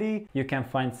identity. You can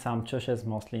find some churches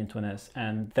mostly in Tunis,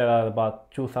 and there are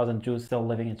about 2,000 Jews still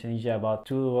living in Tunisia, about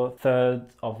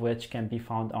 2/3 of which can be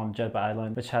found on Jerba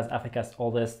Island, which has Africa's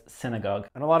oldest synagogue.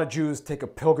 And a lot of Jews take a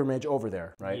pilgrimage over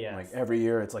there, right? Yes. Like every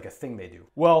year, it's like a thing they do.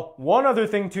 Well, one other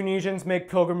thing Tunisians make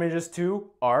pilgrimages to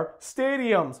are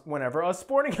stadiums whenever a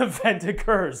sporting event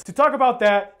occurs. To talk about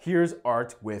that, here's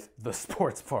Art with the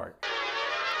sports part.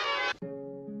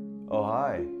 Oh,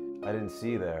 hi. I didn't see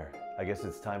you there. I guess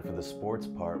it's time for the sports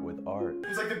part with Art.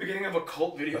 It's like the beginning of a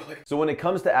cult video. So when it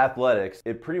comes to athletics,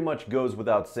 it pretty much goes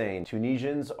without saying,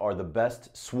 Tunisians are the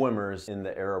best swimmers in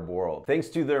the Arab world. Thanks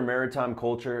to their maritime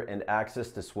culture and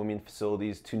access to swimming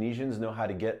facilities, Tunisians know how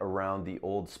to get around the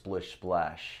old splish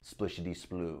splash, splishity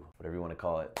sploo, whatever you want to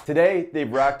call it. Today,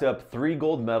 they've racked up 3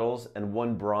 gold medals and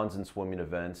 1 bronze in swimming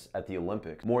events at the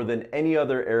Olympics, more than any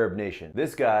other Arab nation.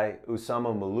 This guy,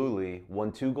 Oussama Malouli,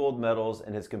 won 2 gold medals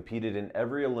and has competed in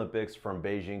every Olympics from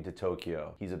Beijing to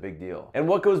Tokyo. He's a big deal. And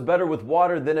what goes better with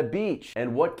water than a beach?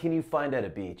 And what can you find at a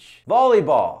beach?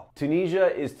 Volleyball!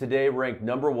 Tunisia is today ranked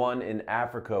 #1 in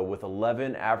Africa with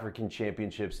 11 African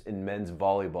championships in men's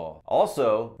volleyball.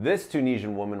 Also, this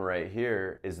Tunisian woman right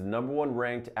here is the #1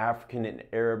 ranked African and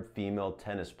Arab female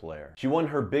tennis player. She won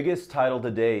her biggest title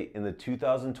to date in the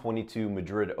 2022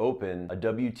 Madrid Open, a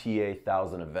WTA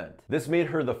 1000 event. This made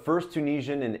her the first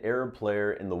Tunisian and Arab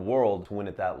player in the world to win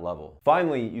at that level.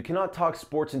 Finally, you cannot talk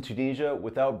sports in Tunisia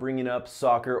without bringing up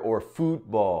soccer or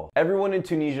football. Everyone in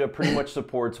Tunisia pretty much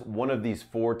supports one of these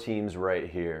 4 teams right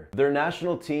here. Their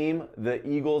national team, the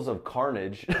Eagles of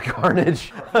Carnage.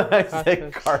 Carnage. I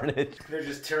said Carnage. They're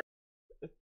just terrible.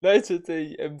 Nice that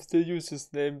they still use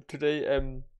his name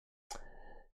today.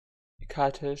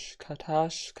 Katash.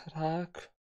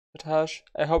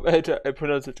 I hope I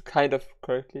pronounced it kind of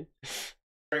correctly.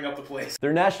 Up the place.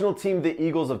 Their national team, the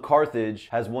Eagles of Carthage,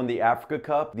 has won the Africa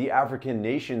Cup, the African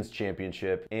Nations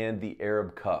Championship, and the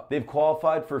Arab Cup. They've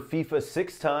qualified for FIFA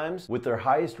 6 times, with their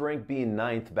highest rank being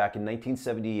 9th back in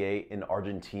 1978 in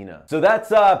Argentina. So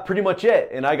that's pretty much it,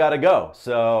 and I gotta go,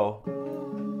 so...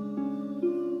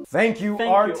 Thank you,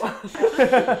 Art.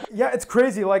 Yeah, it's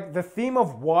crazy. Like the theme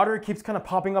of water keeps kind of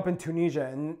popping up in Tunisia,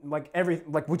 and like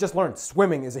we just learned,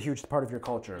 swimming is a huge part of your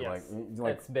culture. Yes,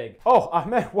 like it's big. Oh,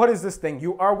 Ahmed, what is this thing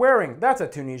you are wearing? That's a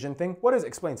Tunisian thing. What is it?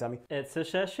 Explain, Sami. It's a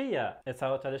shashia. It's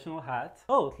our traditional hat.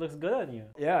 Oh, it looks good on you.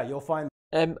 Yeah, you'll find.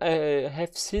 I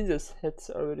have seen these hats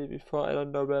already before. I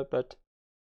don't know where, but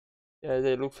yeah,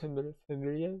 they look familiar.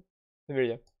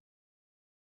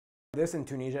 This in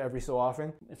Tunisia every so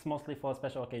often. It's mostly for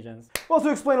special occasions. Well, to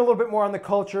explain a little bit more on the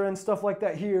culture and stuff like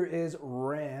that, here is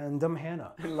Random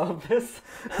Hannah. I love this.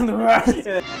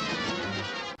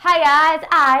 Hi guys,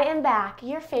 I am back,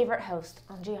 your favorite host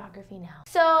on Geography Now.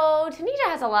 So, Tunisia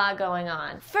has a lot going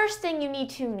on. First thing you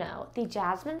need to know, the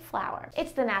jasmine flower.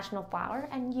 It's the national flower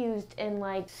and used in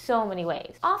like so many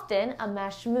ways. Often, a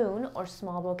mashmoon or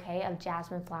small bouquet of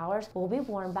jasmine flowers will be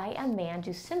worn by a man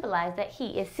to symbolize that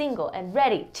he is single and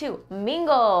ready to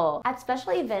mingle. At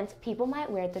special events, people might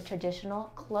wear the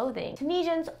traditional clothing.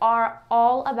 Tunisians are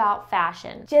all about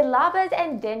fashion. Djellabas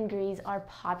and dengris are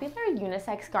popular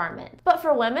unisex garments, but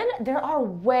for women, there are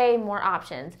way more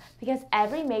options because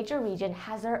every major region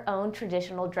has their own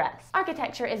traditional dress.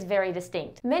 Architecture is very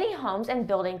distinct. Many homes and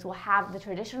buildings will have the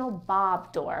traditional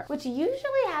bob door, which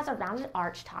usually has a rounded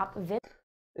arch top.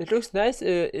 It looks nice.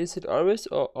 Is it always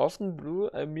or often blue?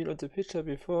 I mean, on the picture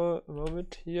before a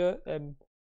moment here.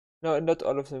 No, not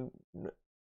all of them.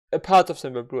 A part of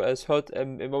them were blue. I thought a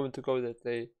moment ago that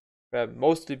they were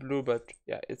mostly blue, but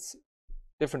yeah, it's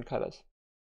different colors.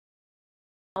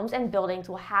 Homes and buildings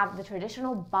will have the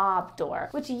traditional bob door,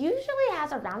 which usually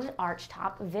has a rounded arch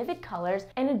top, vivid colors,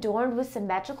 and adorned with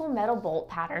symmetrical metal bolt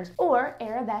patterns or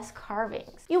arabesque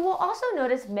carvings. You will also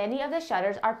notice many of the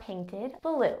shutters are painted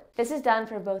blue. This is done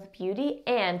for both beauty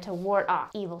and to ward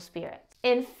off evil spirits.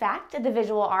 In fact, the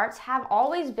visual arts have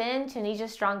always been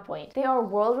Tunisia's strong point. They are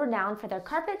world-renowned for their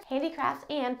carpets, handicrafts,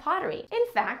 and pottery. In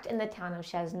fact, in the town of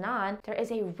Chesnan, there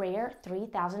is a rare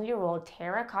 3,000-year-old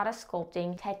terracotta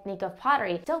sculpting technique of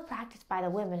pottery still practiced by the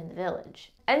women in the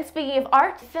village. And speaking of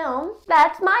art, film,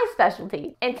 that's my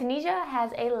specialty. And Tunisia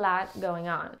has a lot going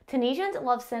on. Tunisians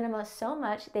love cinema so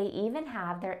much they even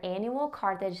have their annual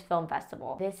Carthage Film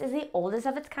Festival. This is the oldest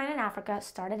of its kind in Africa,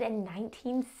 started in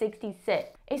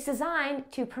 1966. It's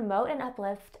designed to promote and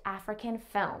uplift African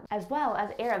film, as well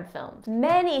as Arab films.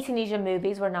 Many Tunisian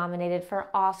movies were nominated for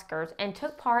Oscars and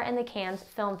took part in the Cannes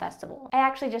Film Festival. I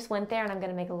actually just went there and I'm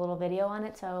gonna make a little video on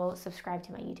it, so subscribe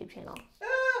to my YouTube channel.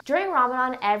 During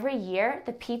Ramadan every year,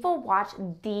 the people watch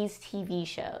these TV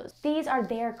shows. These are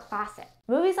their classic.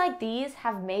 Movies like these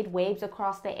have made waves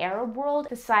across the Arab world.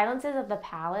 The Silences of the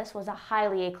Palace was a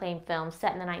highly acclaimed film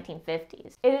set in the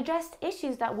 1950s. It addressed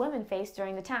issues that women faced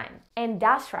during the time. And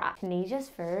Dasra, Tunisia's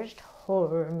first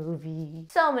horror movie.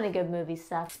 So many good movie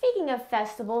stuff. Speaking of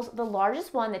festivals, the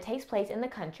largest one that takes place in the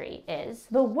country is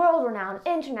the world-renowned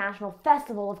International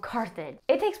Festival of Carthage.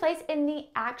 It takes place in the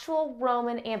actual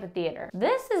Roman amphitheater.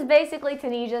 This is basically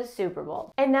Tunisia's Super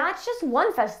Bowl. And that's just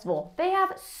one festival. They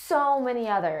have so many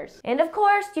others. And of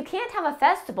course, you can't have a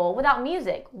festival without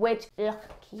music, which,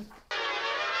 Keith.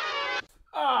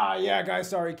 Yeah, guys,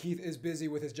 sorry, Keith is busy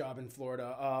with his job in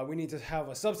Florida. We need to have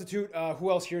a substitute. Who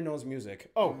else here knows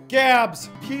music? Oh, Gabs!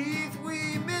 Keith,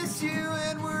 we miss you,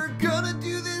 and we're gonna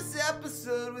do this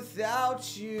episode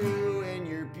without you and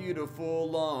your beautiful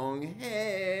long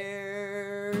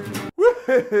hair.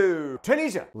 Woohoo!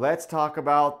 Tunisia. Let's talk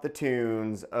about the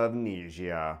tunes of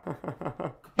Tunisia.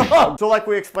 So like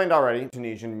we explained already,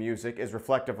 Tunisian music is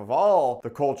reflective of all the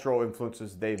cultural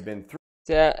influences they've been through.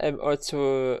 There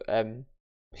also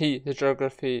the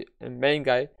geography main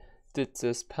guy, did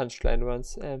this punchline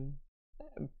once.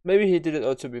 Maybe he did it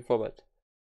also before, but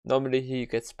normally he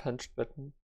gets punched, but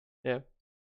yeah.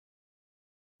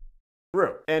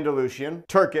 Andalusian,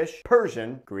 Turkish,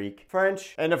 Persian, Greek,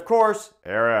 French, and of course,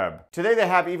 Arab. Today they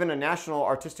have even a national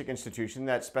artistic institution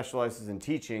that specializes in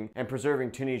teaching and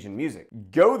preserving Tunisian music.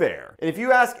 Go there! And if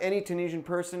you ask any Tunisian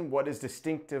person what is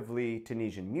distinctively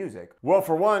Tunisian music, well,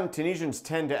 for one, Tunisians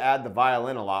tend to add the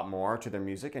violin a lot more to their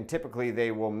music, and typically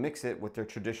they will mix it with their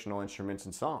traditional instruments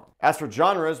and song. As for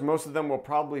genres, most of them will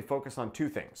probably focus on two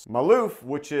things. Malouf,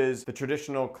 which is the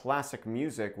traditional classic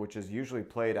music, which is usually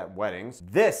played at weddings.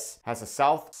 This has a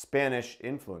South Spanish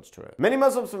influence to it. Many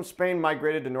Muslims from Spain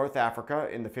migrated to North Africa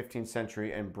in the 15th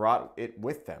century and brought it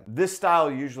with them. This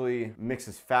style usually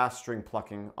mixes fast string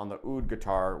plucking on the oud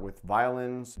guitar with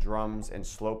violins, drums, and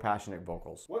slow passionate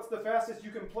vocals. What's the fastest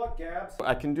you can pluck, Gabs?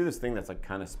 I can do this thing that's like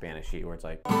kind of Spanish-y where it's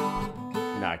like...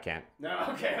 No, I can't. No,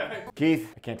 okay.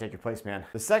 Keith, I can't take your place, man.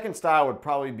 The second style would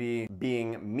probably be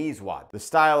being mizwad. The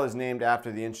style is named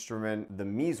after the instrument, the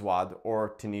mizwad,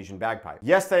 or Tunisian bagpipe.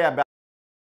 Yes, they have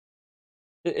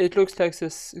It looks like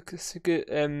this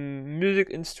music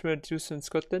instrument used in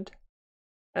Scotland.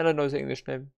 I don't know the English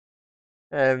name.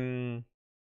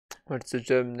 What's the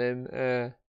German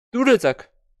name? Dudelsack.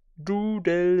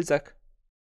 Dudelsack.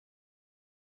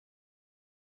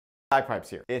 bagpipes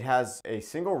here. It has a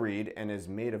single reed and is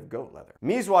made of goat leather.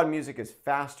 Mizwad music is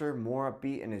faster, more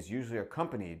upbeat, and is usually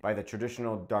accompanied by the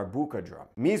traditional darbuka drum.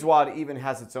 Mizwad even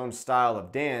has its own style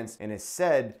of dance and is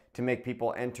said to make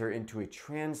people enter into a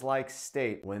trance-like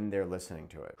state when they're listening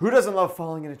to it. Who doesn't love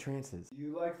falling into trances?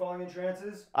 You like falling in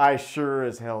trances? I sure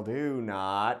as hell do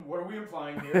not. What are we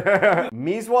implying here?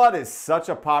 Mizwad is such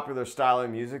a popular style of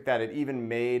music that it even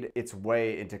made its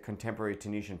way into contemporary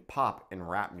Tunisian pop and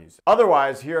rap music.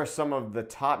 Otherwise, here are some of the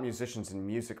top musicians and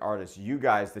music artists you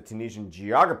guys, the Tunisian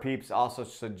geograpeeps, also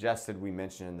suggested we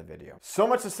mention in the video. So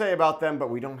much to say about them, but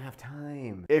we don't have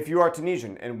time. If you are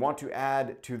Tunisian and want to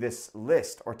add to this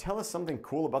list or tell us something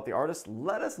cool about the artist,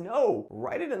 let us know.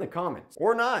 Write it in the comments.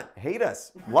 Or not. Hate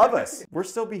us. Love us. We'll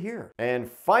still be here. And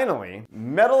finally,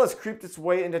 metal has creeped its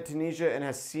way into Tunisia and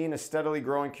has seen a steadily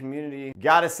growing community.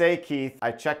 Gotta say, Keith,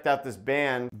 I checked out this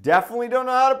band. Definitely don't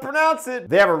know how to pronounce it.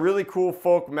 They have a really cool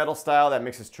folk metal style that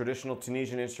mixes traditional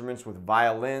Tunisian instruments with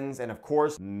violins and, of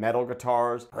course, metal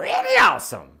guitars. Pretty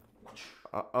awesome.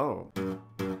 Uh-oh.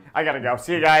 I gotta go.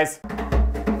 See you guys.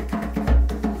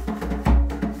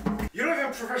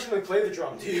 Professionally play the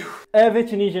drum, do you? Every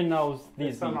Tunisian knows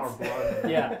these It's on our beats.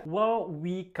 blood. Yeah, well,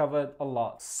 we covered a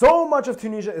lot. So much of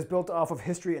Tunisia is built off of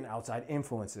history and outside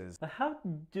influences. But how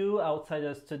do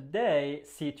outsiders today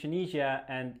see Tunisia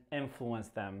and influence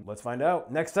them? Let's find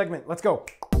out. Next segment, let's go.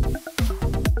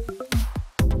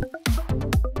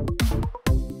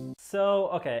 So,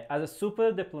 okay, as a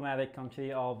super diplomatic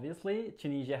country, obviously,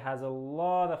 Tunisia has a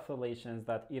lot of relations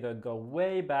that either go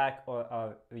way back or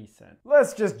are recent.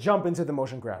 Let's just jump into the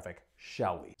motion graphic,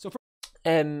 shall we? So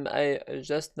I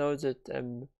just know that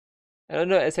I don't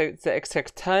know the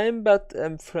exact time, but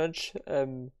French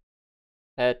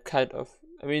had kind of,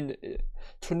 I mean,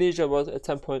 Tunisia was at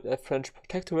some point a French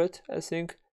protectorate, I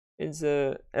think, in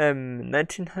the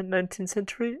 19th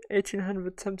century,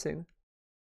 1800 something.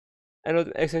 I'm not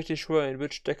exactly sure in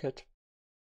which decade.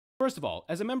 First of all,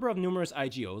 as a member of numerous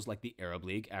IGOs like the Arab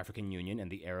League, African Union,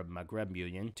 and the Arab Maghreb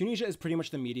Union, Tunisia is pretty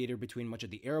much the mediator between much of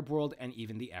the Arab world and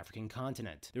even the African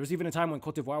continent. There was even a time when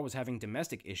Cote d'Ivoire was having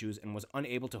domestic issues and was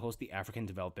unable to host the African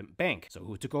Development Bank. So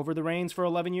who took over the reins for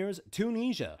 11 years?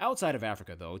 Tunisia. Outside of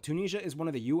Africa, though, Tunisia is one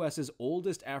of the US's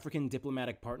oldest African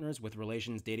diplomatic partners with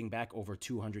relations dating back over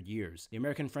 200 years. The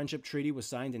American Friendship Treaty was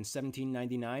signed in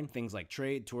 1799. Things like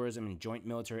trade, tourism, and joint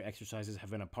military exercises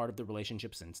have been a part of the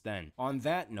relationship since then. On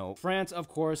that note, note. France, of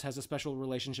course, has a special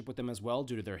relationship with them as well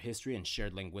due to their history and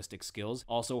shared linguistic skills.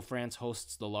 Also, France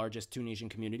hosts the largest Tunisian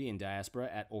community in diaspora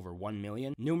at over 1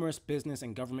 million. Numerous business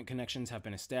and government connections have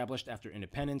been established after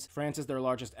independence. France is their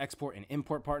largest export and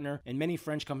import partner, and many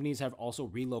French companies have also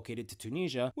relocated to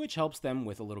Tunisia, which helps them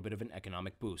with a little bit of an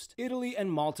economic boost. Italy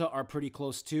and Malta are pretty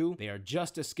close too. They are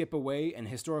just a skip away, and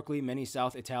historically many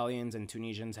South Italians and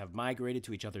Tunisians have migrated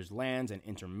to each other's lands and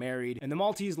intermarried, and the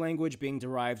Maltese language being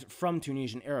derived from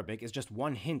Tunisian Arabic is just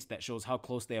one hint that shows how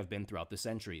close they have been throughout the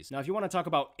centuries. Now, if you want to talk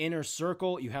about inner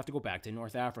circle, you have to go back to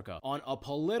North Africa. On a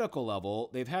political level,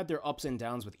 they've had their ups and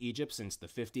downs with Egypt since the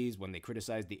 50s when they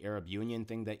criticized the Arab Union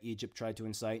thing that Egypt tried to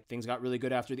incite. Things got really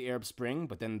good after the Arab Spring,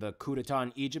 but then the coup d'etat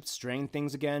in Egypt strained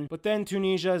things again. But then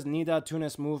Tunisia's Nida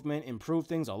Tunis movement improved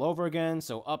things all over again,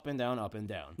 so up and down, up and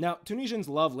down. Now, Tunisians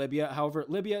love Libya. However,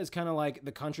 Libya is kind of like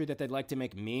the country that they'd like to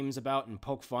make memes about and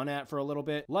poke fun at for a little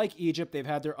bit. Like Egypt, they've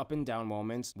had their up and down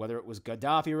moments, whether it was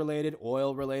Gaddafi related,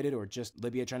 oil related, or just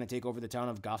Libya trying to take over the town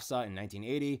of Gafsa in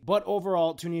 1980. But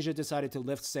overall, Tunisia decided to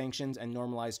lift sanctions and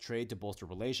normalize trade to bolster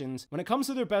relations. When it comes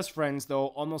to their best friends, though,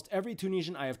 almost every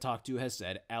Tunisian I have talked to has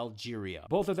said Algeria.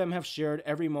 Both of them have shared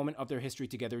every moment of their history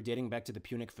together dating back to the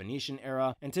Punic Phoenician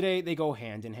era, and today they go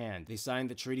hand in hand. They signed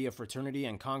the Treaty of Fraternity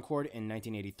and Concord in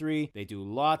 1983. They do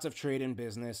lots of trade and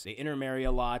business. They intermarry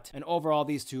a lot, and overall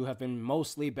these two have been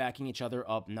mostly backing each other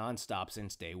up non-stop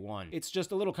since day one. It's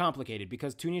just a little complicated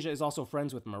because Tunisia is also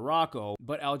friends with Morocco,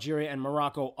 but Algeria and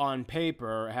Morocco on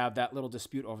paper have that little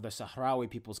dispute over the Sahrawi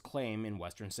people's claim in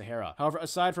Western Sahara. However,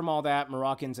 aside from all that,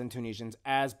 Moroccans and Tunisians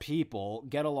as people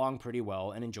get along pretty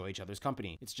well and enjoy each other's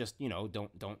company. It's just, you know,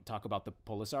 don't talk about the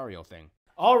Polisario thing.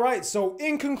 All right, so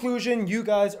in conclusion, you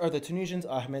guys are the Tunisians,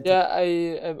 Ahmed. Yeah,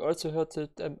 I also heard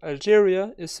that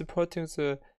Algeria is supporting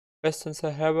the Western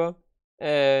Sahara,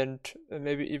 and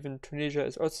maybe even Tunisia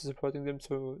is also supporting them.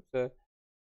 So the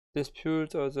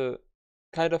dispute or the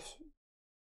kind of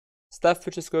stuff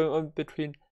which is going on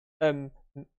between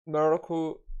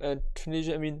Morocco and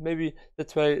Tunisia, I mean, maybe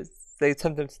that's why they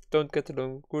sometimes don't get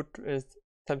along good, and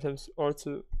sometimes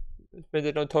also when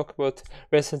they don't talk about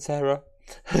Western Sahara.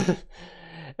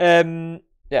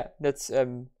 Yeah, let's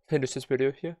finish this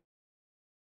video here.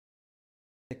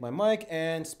 Take my mic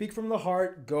and speak from the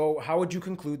heart. Go. How would you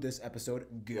conclude this episode?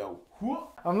 Go.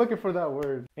 I'm looking for that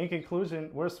word. In conclusion,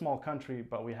 we're a small country,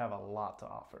 but we have a lot to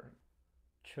offer.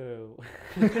 True.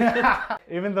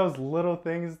 Even those little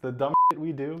things, the dumb shit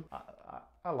we do,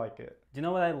 I like it. Do you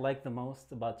know what I like the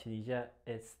most about Tunisia?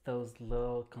 It's those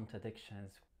little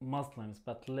contradictions. Muslims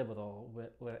but liberal,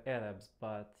 we're Arabs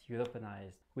but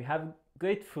Europeanized. We have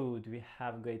great food, we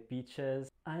have great beaches.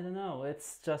 I don't know,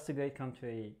 it's just a great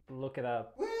country. Look it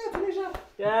up. Tunisia.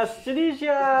 Yes,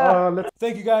 Tunisia!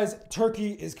 Thank you guys.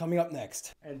 Turkey is coming up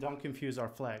next. And don't confuse our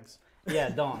flags. Yeah,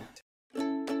 don't.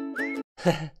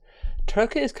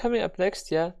 Turkey is coming up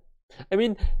next, yeah. I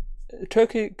mean,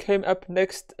 Turkey came up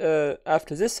next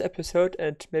after this episode,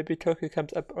 and maybe Turkey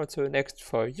comes up also next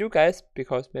for you guys,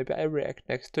 because maybe I react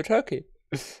next to Turkey.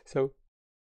 So,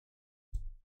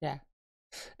 yeah.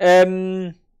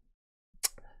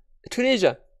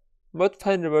 Tunisia. What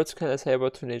final words can I say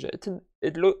about Tunisia?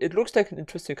 It looks like an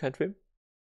interesting country.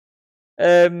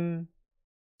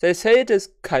 They say it is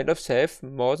kind of safe,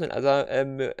 more than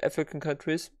other African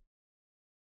countries.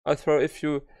 Although if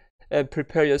you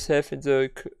prepare yourself in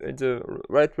the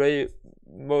right way,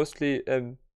 mostly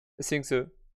I think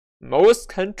most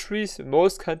countries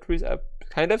are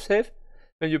kind of safe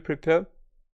when you prepare.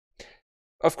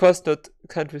 Of course, not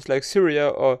countries like Syria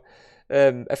or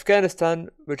Afghanistan,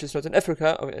 which is not in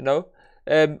Africa, you know,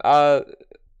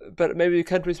 but maybe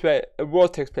countries where a war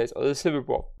takes place or a civil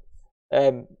war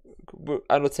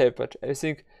are not safe. But I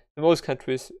think most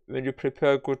countries, when you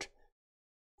prepare good,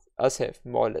 are safe,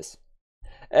 more or less.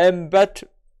 But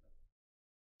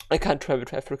I can't travel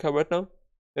to Africa right now.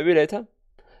 Maybe later.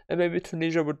 And maybe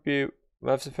Tunisia would be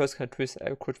one of the first countries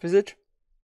I could visit.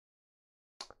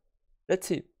 Let's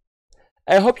see.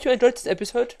 I hope you enjoyed this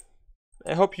episode.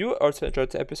 I hope you also enjoyed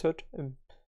the episode.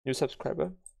 New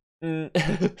subscriber.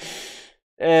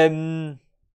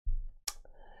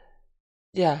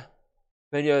 Yeah.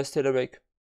 When you're still awake.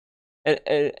 And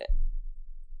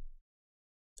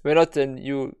when not, then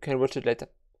you can watch it later.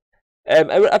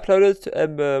 I will upload it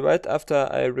right after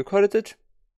I recorded it.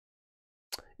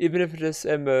 Even if it is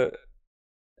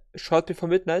short before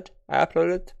midnight, I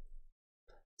upload it.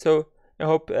 So I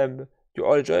hope you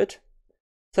all enjoy it.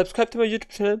 Subscribe to my YouTube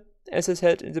channel, as I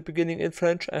said in the beginning in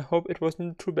French. I hope it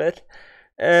wasn't too bad.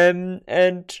 And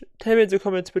tell me in the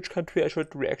comments which country I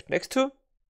should react next to.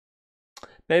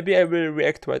 Maybe I will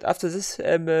react right after this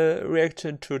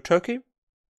reaction to Turkey.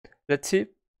 Let's see.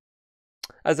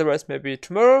 Otherwise, maybe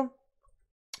tomorrow.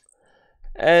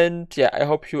 And yeah, I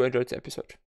hope you enjoyed the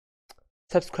episode.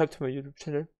 Subscribe to my YouTube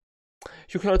channel.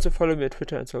 You can also follow me on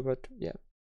Twitter and so, but yeah.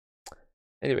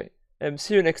 Anyway,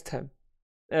 see you next time.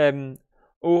 Au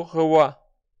revoir.